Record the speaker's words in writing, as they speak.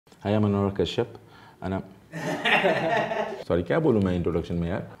Hi, I'm Anurag Kashyap, and I'm... Sorry, क्या बोलूँ मैं introduction में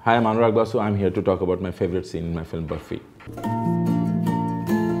यार? Hi, I'm Anurag Basu. I'm here to talk about my favorite scene in my film Barfi.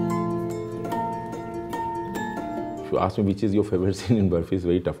 If you ask me which is your favorite scene in Barfi, it's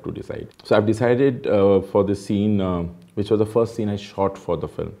very tough to decide. So I've decided for this scene, which was the first scene I shot for the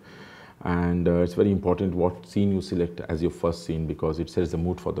film. And it's very important what scene you select as your first scene because it sets the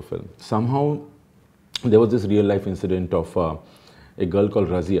mood for the film. Somehow, there was this real life incident of a girl called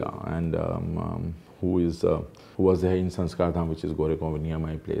Razia, and who was there in Sanskar Dham, which is Goregaon near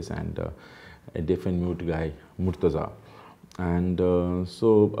my place, and a deaf and mute guy, Murtaza. And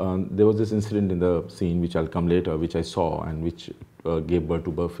there was this incident in the scene, which I'll come later, which I saw and which gave birth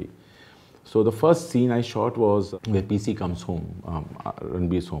to Barfi. So the first scene I shot was where PC comes home,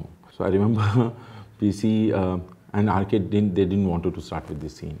 Ranbir's home. So I remember PC and Arcade didn't want to start with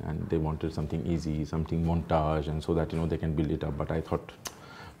this scene, and they wanted something easy, something montage, and so that they can build it up. But I thought,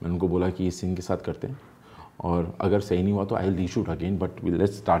 मैंने उनको बोला कि इस scene के साथ करते हैं, और अगर सही नहीं हुआ तो I'll reshoot again, but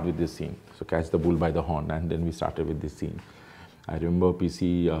let's start with this scene. So catch the bull by the horn, and then we started with this scene. I remember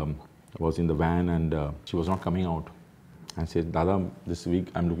PC was in the van, and she was not coming out, and said, "Dada, this week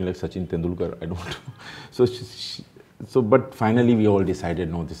I'm looking like Sachin Tendulkar. I don't." But finally we all decided,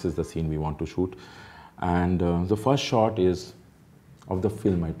 no, this is the scene we want to shoot. And the first shot of the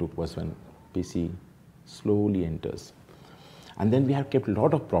film I took was when PC slowly enters. And then we have kept a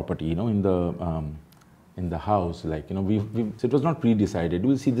lot of property, in the house, like, so it was not pre-decided.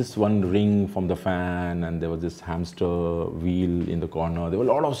 We'll see this one ring from the fan, and there was this hamster wheel in the corner. There were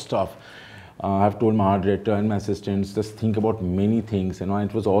a lot of stuff. I've told my art director and my assistants, just think about many things, and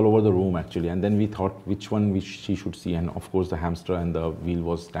it was all over the room actually. And then we thought which one she should see, and of course the hamster and the wheel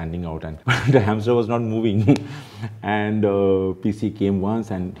was standing out, and the hamster was not moving. And PC came once,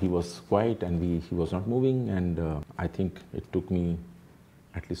 and he was quiet, and he was not moving, and I think it took me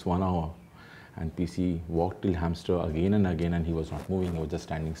at least 1 hour. And PC walked till hamster again and again, and he was not moving, he was just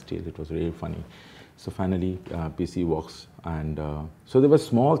standing still. It was really funny. So finally, PC walks, and so there were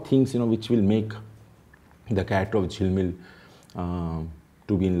small things, which will make the character of Jhilmil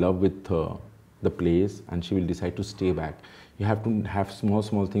to be in love with the place, and she will decide to stay back. You have to have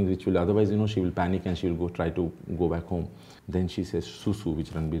small things which will, otherwise, she will panic and she will try to go back home. Then she says Susu, which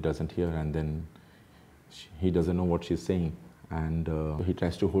Ranbir doesn't hear, and then he doesn't know what she's saying, and he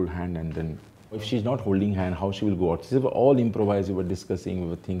tries to hold hand, and then if she's not holding hand, how she will go out? We were all improvised, we were discussing, we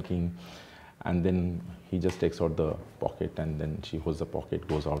were thinking. And then he just takes out the pocket, and then she holds the pocket,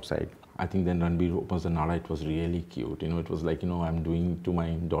 goes outside. I think then Ranbir opens the nada. It was really cute. It was like, I'm doing to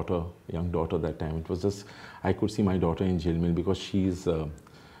my daughter, young daughter that time. It was just, I could see my daughter in Jhilmil because she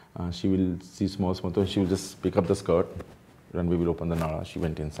will see small, she will just pick up the skirt. Ranbir will open the nada. She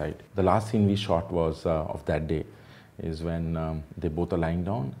went inside. The last scene we shot was of that day is when they both are lying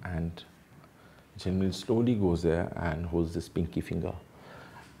down, and Jhilmil slowly goes there and holds this pinky finger.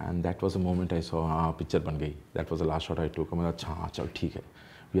 And that was a moment I saw, picture ban gayi. That was the last shot I took. I was like, chal, theek hai.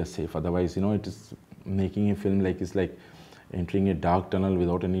 We are safe. Otherwise, it is making a film it's like entering a dark tunnel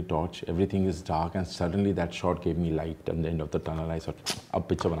without any torch. Everything is dark, and suddenly that shot gave me light at the end of the tunnel. I thought, ab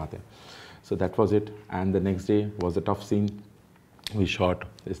picture banate hain. So that was it. And the next day was a tough scene. We shot,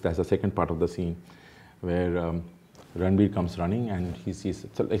 that's the second part of the scene, where Ranbir comes running, and he sees,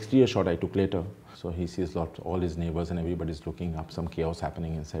 it's an exterior shot I took later. So he sees all his neighbors and everybody's looking up, some chaos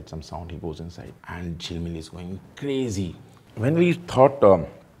happening inside, some sound, he goes inside. And Jhilmil is going crazy. When we thought of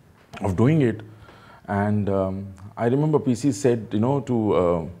doing it, and I remember PC said,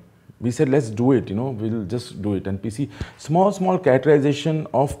 we said, let's do it, we'll just do it. And PC, small characterization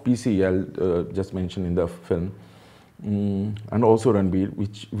of PC, I'll just mention in the film, and also Ranbir,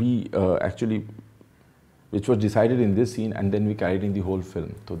 which we which was decided in this scene, and then we carried in the whole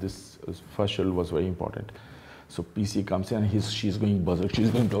film. So this first schedule was very important. So PC comes in, and she's going berserk, she's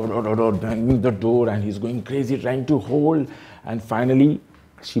going banging the door, and he's going crazy, trying to hold, and finally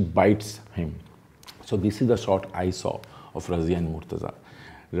she bites him. So this is the shot I saw of Razia and Murtaza.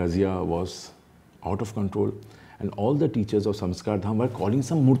 Razia was out of control, and all the teachers of Sanskar Dham were calling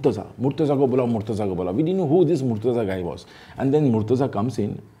some Murtaza. Murtaza ko bola, Murtaza ko bola. We didn't know who this Murtaza guy was. And then Murtaza comes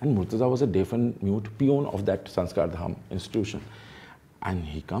in, and Murtaza was a deaf and mute peon of that Sanskar Dham institution. And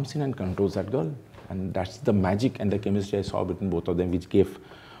he comes in and controls that girl. And that's the magic and the chemistry I saw between both of them, which gave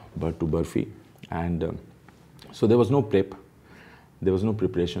birth to Barfi. And so there was no prep. There was no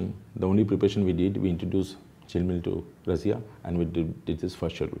preparation. The only preparation we did, we introduced Jhilmil to Razia, and we did this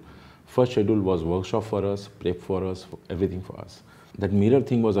first schedule. First schedule was workshop for us, prep for us, everything for us. That mirror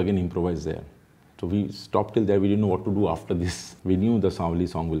thing was again improvised there. So we stopped till there, we didn't know what to do after this. We knew the Savali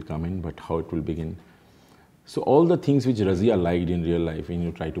song will come in, but how it will begin. So all the things which Razia liked in real life, and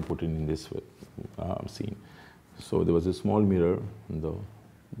you try to put it in this scene. So there was a small mirror, the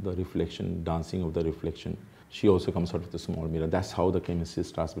reflection, dancing of the reflection. She also comes out with a small mirror. That's how the chemistry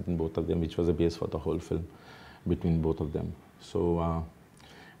starts between both of them, which was the base for the whole film between both of them. So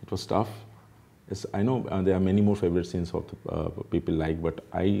it was tough. Yes, I know there are many more favorite scenes of people like, but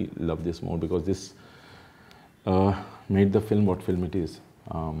I love this more because this made the film what film it is.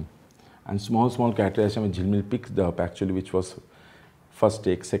 And small characterization with Jhilmil picked up actually, which was first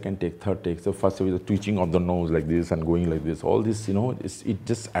take, second take, third take. So first with the twitching of the nose like this and going like this. All this, you know, it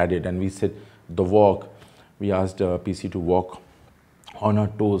just added. And we said the walk. We asked PC to walk on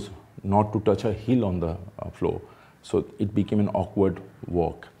her toes, not to touch her heel on the floor. So it became an awkward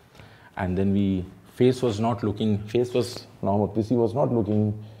walk. And then face was not looking, face was normal. PC was not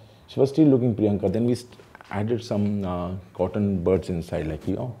looking, she was still looking Priyanka. Then we added some cotton buds inside, like,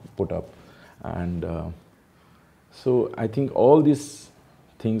 you know, put up. And so I think all these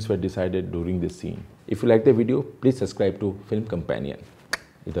things were decided during this scene. If you like the video, please subscribe to Film Companion.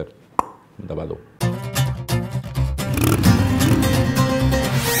 Idhar, daba do.